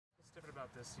about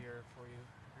this year for you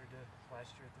compared to last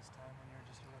year at this time when you were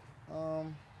just a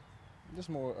rookie?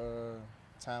 Just more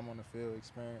time on the field,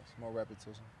 experience, more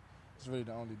repetition. It's really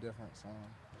the only difference.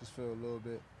 Just feel a little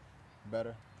bit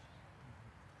better.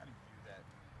 How do you view that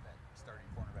starting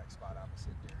cornerback spot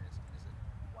opposite Darius? I mean, is it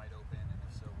wide open, and if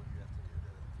so, what do you have to do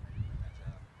to maybe win that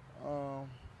job?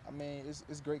 I mean, it's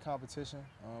great competition.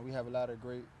 We have a lot of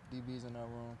great DBs in our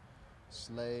room.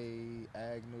 Slade,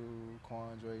 Agnew,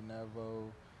 Quandre,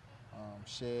 Nevo,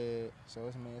 Shed. So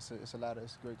it's a lot of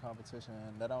great competition,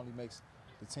 and that only makes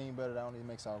the team better. That only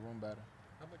makes our room better.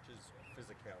 How much is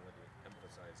physicality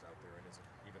emphasized out there, and is it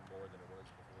even more than it was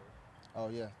before?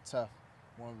 Oh yeah, tough.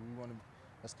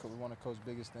 That's one of Coach's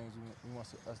biggest things. We want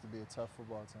us to be a tough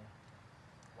football team.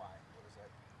 Why? What is that?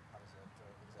 How does that? What does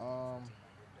that mean for a team like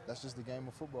that? That's just the game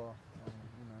of football.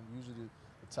 Usually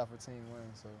the tougher team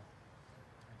wins. So.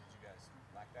 And did you guys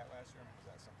lack that last year? I mean, was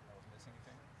that something that was missing? You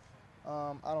think?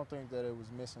 I don't think that it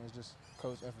was missing. It's just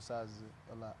Coach emphasizes it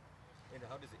a lot. And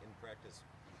how does it in practice?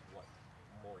 What,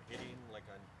 more hitting like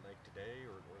today,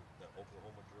 or the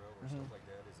Oklahoma drill or stuff like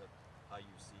that? Is that how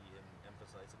you see him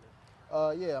emphasizing it?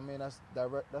 Yeah, I mean that's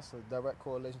a direct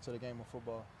correlation to the game of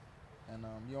football, and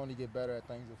you only get better at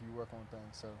things if you work on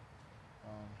things. So,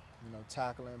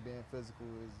 tackling, being physical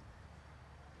is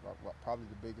probably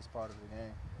the biggest part of the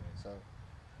game. So.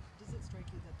 Does it strike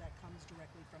you that comes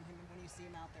directly from him? And when you see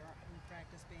him out there in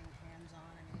practice being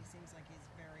hands-on, I mean, he seems like he's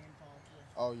very involved with.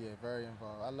 Oh yeah, very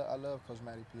involved. I love Coach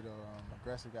Matty P.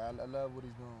 Aggressive guy. I love what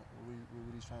he's doing,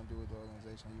 what he's trying to do with the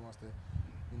organization. He wants to,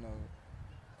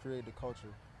 create the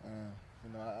culture, and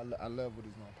I love what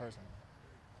he's doing personally.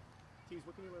 Teez,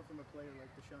 what can you learn from a player like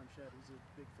Deshaun Shedd? He's a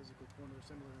big physical corner,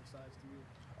 similar in size to you.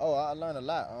 Oh, I learned a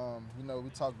lot. We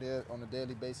talk there on a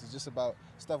daily basis just about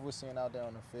stuff we're seeing out there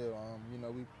on the field.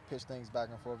 We pitch things back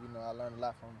and forth. I learned a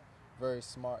lot from a very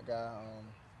smart guy.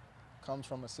 Comes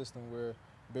from a system where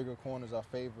bigger corners are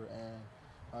favored, and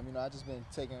I just been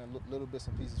taking little bits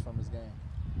and pieces from his game.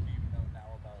 What do you know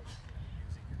now about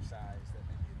using your size that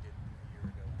maybe you didn't a year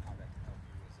ago, and how that can help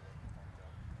you as a corner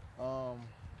job?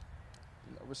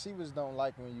 Receivers don't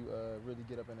like when you really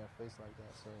get up in their face like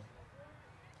that. So,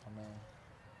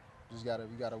 you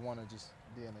gotta want to just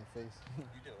be in their face. You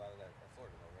did a lot of that at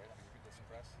Florida, though, right? I mean, you did some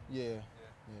press. Yeah.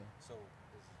 So,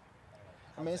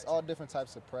 it's all different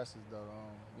types of presses, though.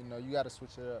 You got to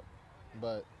switch it up,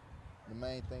 but the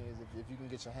main thing is if you can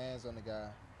get your hands on the guy,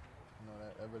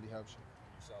 that really helps you.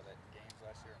 You saw that in games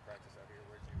last year in practice out here.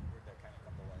 Where'd that kind of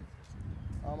come to life this year?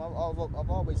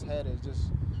 I've always had it. Just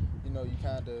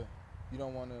you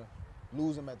don't want to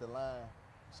lose them at the line,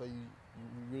 so you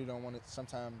really don't want to.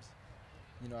 Sometimes,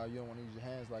 you don't want to use your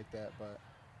hands like that. But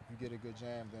if you get a good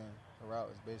jam, then the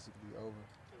route is basically over.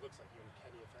 It looks like you and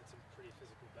Kenny have had some pretty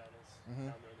physical battles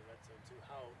down there in the red zone too.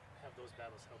 How have those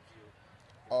battles helped you?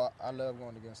 Oh, I love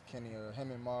going against Kenny.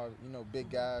 Him and Marv,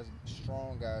 big guys,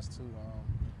 strong guys too,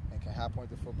 and can high point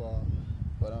the football.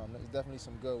 But it's definitely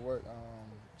some good work.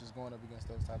 Just going up against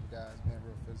those type of guys, being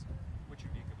real physical. What's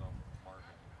unique about Marvin?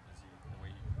 Is he the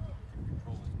way he can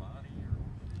control his body, or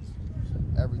what is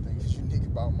everything is unique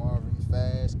about Marvin? He's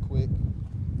fast, quick.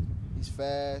 He's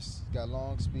fast. He's got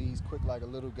long speed. He's quick like a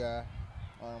little guy.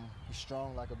 He's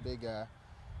strong like a big guy.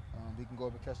 He can go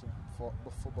up and catch the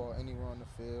football anywhere on the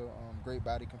field. Great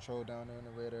body control down there in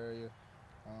the red area.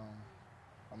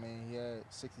 He had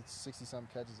 60-some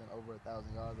catches and over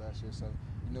 1,000 yards last year, so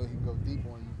he can go deep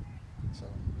on you. So,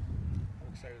 how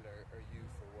excited are you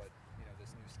for what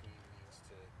this new scheme means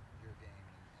to your game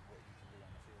and what you can do on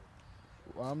the field?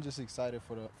 Well, I'm just excited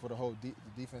for the whole the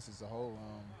defense as a whole.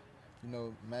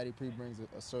 Matty P brings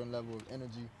a certain level of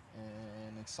energy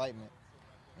and excitement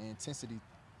and intensity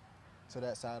to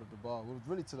that side of the ball. Well,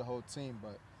 really to the whole team,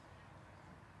 but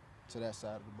to that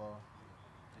side of the ball.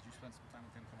 Did you spend some time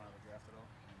with him coming out of the draft at all?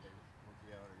 And they worked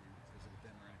you out, or you visited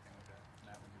them or anything like that?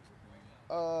 Not when he was doing it?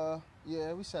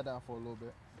 Yeah, we sat down for a little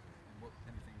bit. And what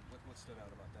stood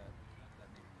out about that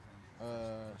meeting with him?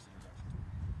 First introduction to him?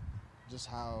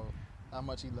 Just how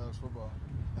much he loves football,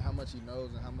 and how much he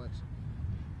knows, and how much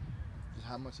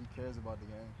he cares about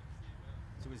the game.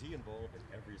 So is he involved in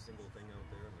every single thing out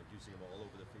there? Like, you see him all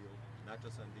over the field, not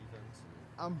just on defense?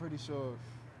 I'm pretty sure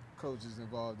Coach is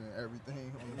involved in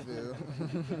everything on the field.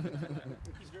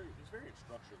 He's very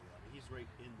instructional. I mean, he's right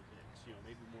in the mix.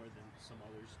 Maybe more than some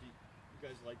others. Do you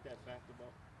guys like that fact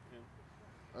about him?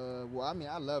 Well,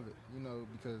 I love it.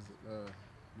 Because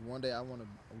one day I want to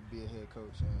be a head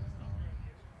coach, and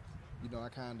I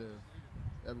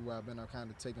everywhere I've been, I've kind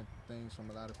of taken things from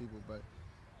a lot of people, but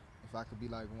if I could be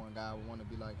like one guy, I would want to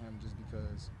be like him, just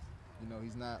because,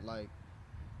 he's not like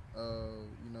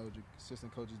You know, the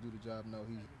assistant coaches do the job. No,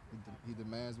 he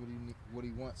demands what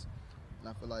he wants, and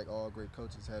I feel like all great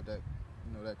coaches have that,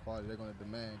 you know, that quality. They're going to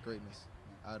demand greatness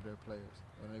out of their players,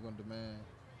 and they're going to demand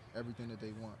everything that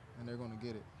they want, and they're going to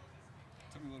get it.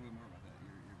 Tell me a little bit more about that.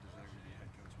 Your desire to be a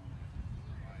head coach one day.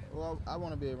 Well, I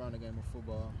want to be around the game of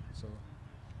football, so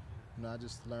you know, I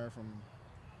just learned from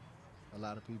a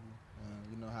lot of people.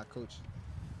 You know how coach,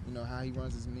 you know how he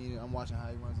runs his meeting. I'm watching how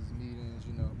he runs his meetings.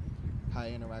 You know how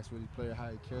he interacts with his players, how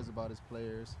he cares about his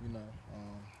players. You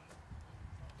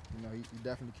know, he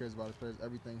definitely cares about his players.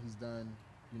 Everything he's done,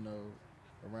 you know,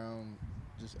 around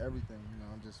just everything. You know,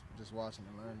 I'm just watching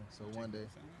and learning. So one day,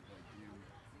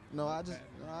 no, I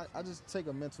just take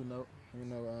a mental note. You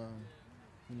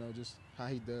know, just how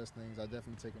he does things. I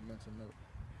definitely take a mental note.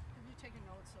 Have you taken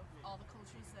notes of all the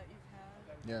coaches that you've had?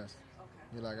 Yes. Okay.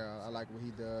 You're like, I like what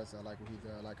he does. I like what he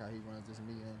does. I like how he runs this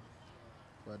meeting.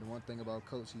 But the one thing about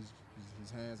Coach, he's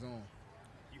hands-on.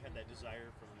 You had that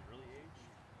desire from an early age?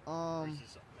 Or Um, is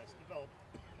this something that's developed,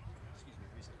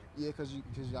 recently? Yeah, because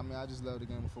I mean, I just love the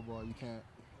game of football.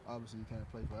 Obviously you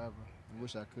can't play forever. I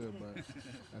wish I could, but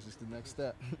that's just the next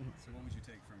step. So what would you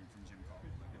take from Jim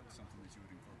Caldwell? Like, what's something that you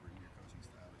would incorporate in your coaching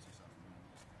style as you saw from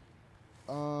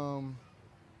him?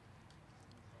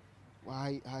 Well,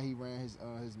 how he ran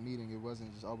his meeting, it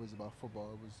wasn't just always about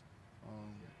football. It was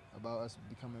about us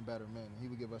becoming better men. He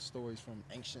would give us stories from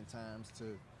ancient times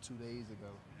to 2 days ago,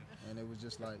 and it was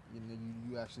just like, you know,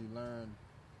 you actually learned.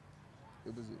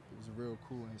 It was real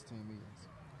cool in his team meetings.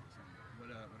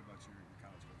 What about your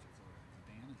college coach at Florida?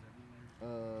 Dan, is that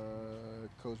who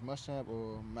Coach Muschamp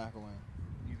or McElwain?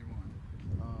 Either one.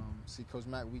 See, Coach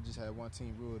Mack, we just had one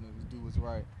team rule, and it was do what's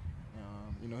right.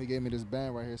 You know, he gave me this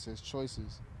band right here that says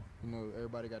choices. You know,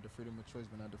 everybody got the freedom of choice,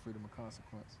 but not the freedom of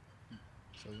consequence.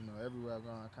 So, you know, everywhere I've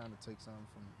gone, I kind of take something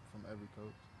from every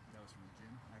coach. That was from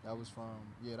Jim? That was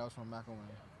from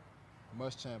McElwain.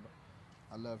 Muschamp,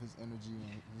 I love his energy,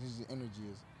 and his energy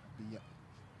is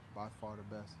by far the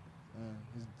best. And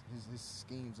his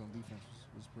schemes on defense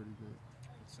was pretty good.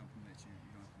 What's something that you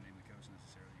don't have to name the coach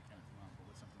necessarily, you kind of come out, but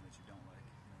what's something that you don't like,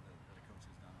 you know, that a coach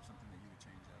has done, or something that you would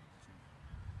change up?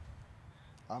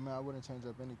 I mean, I wouldn't change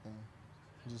up anything.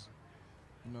 Just,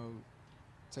 you know,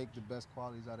 take the best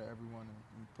qualities out of everyone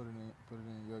and put it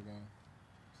in your game.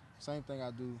 Same thing I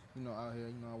do, you know, out here.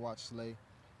 You know, I watch Slay,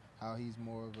 how he's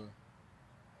more of a,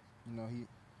 you know,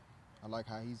 I like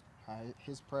how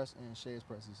his press and Shea's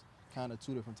press is kind of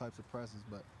two different types of presses,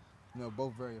 but, you know,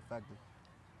 both very effective.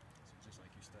 So just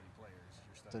like you study players,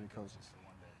 you're Study studying coaches. for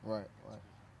one day. Right.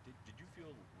 Did you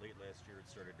feel late last year it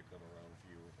started to come around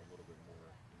for you a little bit more?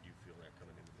 Did you feel that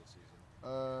coming into this season?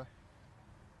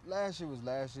 Last year was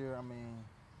last year. I mean,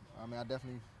 I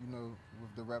definitely, you know, with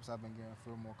the reps I've been getting,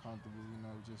 feel more comfortable. You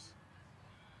know, just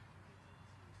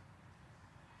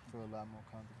feel a lot more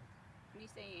comfortable. When you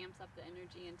say he amps up the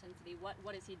energy, intensity,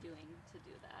 what is he doing to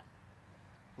do that?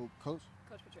 Who, Coach?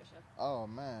 Coach Patricia. Oh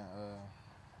man,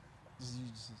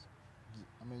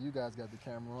 I mean, you guys got the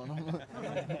camera on him.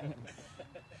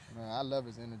 Man, I love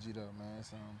his energy though, man.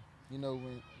 It's, you know,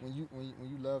 when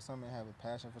you love something and have a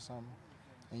passion for something,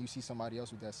 and you see somebody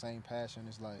else with that same passion,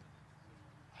 it's like,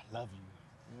 I love you.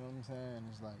 You know what I'm saying?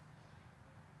 It's like,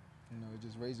 you know, it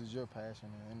just raises your passion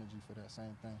and energy for that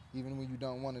same thing, even when you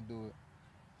don't want to do it.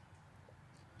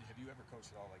 Have you ever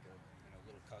coached at all, like a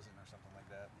little cousin or something like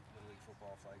that? Little league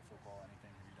football, flag football,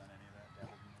 anything? Have you done any of that?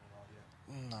 Dabbled in it at all yet?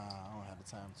 Nah, I don't have the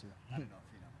time to. I don't know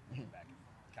if, back in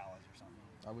college or something.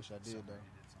 I wish I did, though.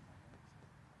 You did something like that.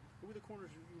 Who were the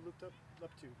corners you looked up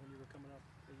to when you were coming up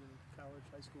in college,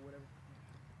 high school, whatever?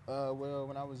 Well,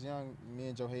 when I was young,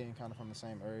 me and Joe Hayden kind of from the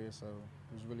same area, so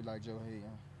it was really like Joe Hayden.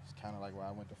 It's kind of like where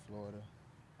I went to Florida.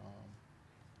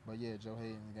 But yeah, Joe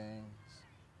Hayden's game is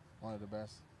one of the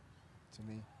best to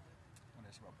me. I want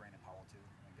to ask you about Brandon Powell too,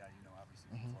 a guy you know obviously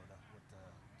from Florida. What's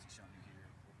he shown you here?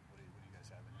 What do you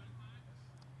guys have in him?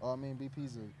 Oh, I mean,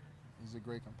 BP's he's a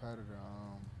great competitor.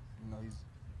 You know, he's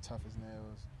tough as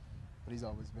nails, but he's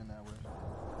always been that way.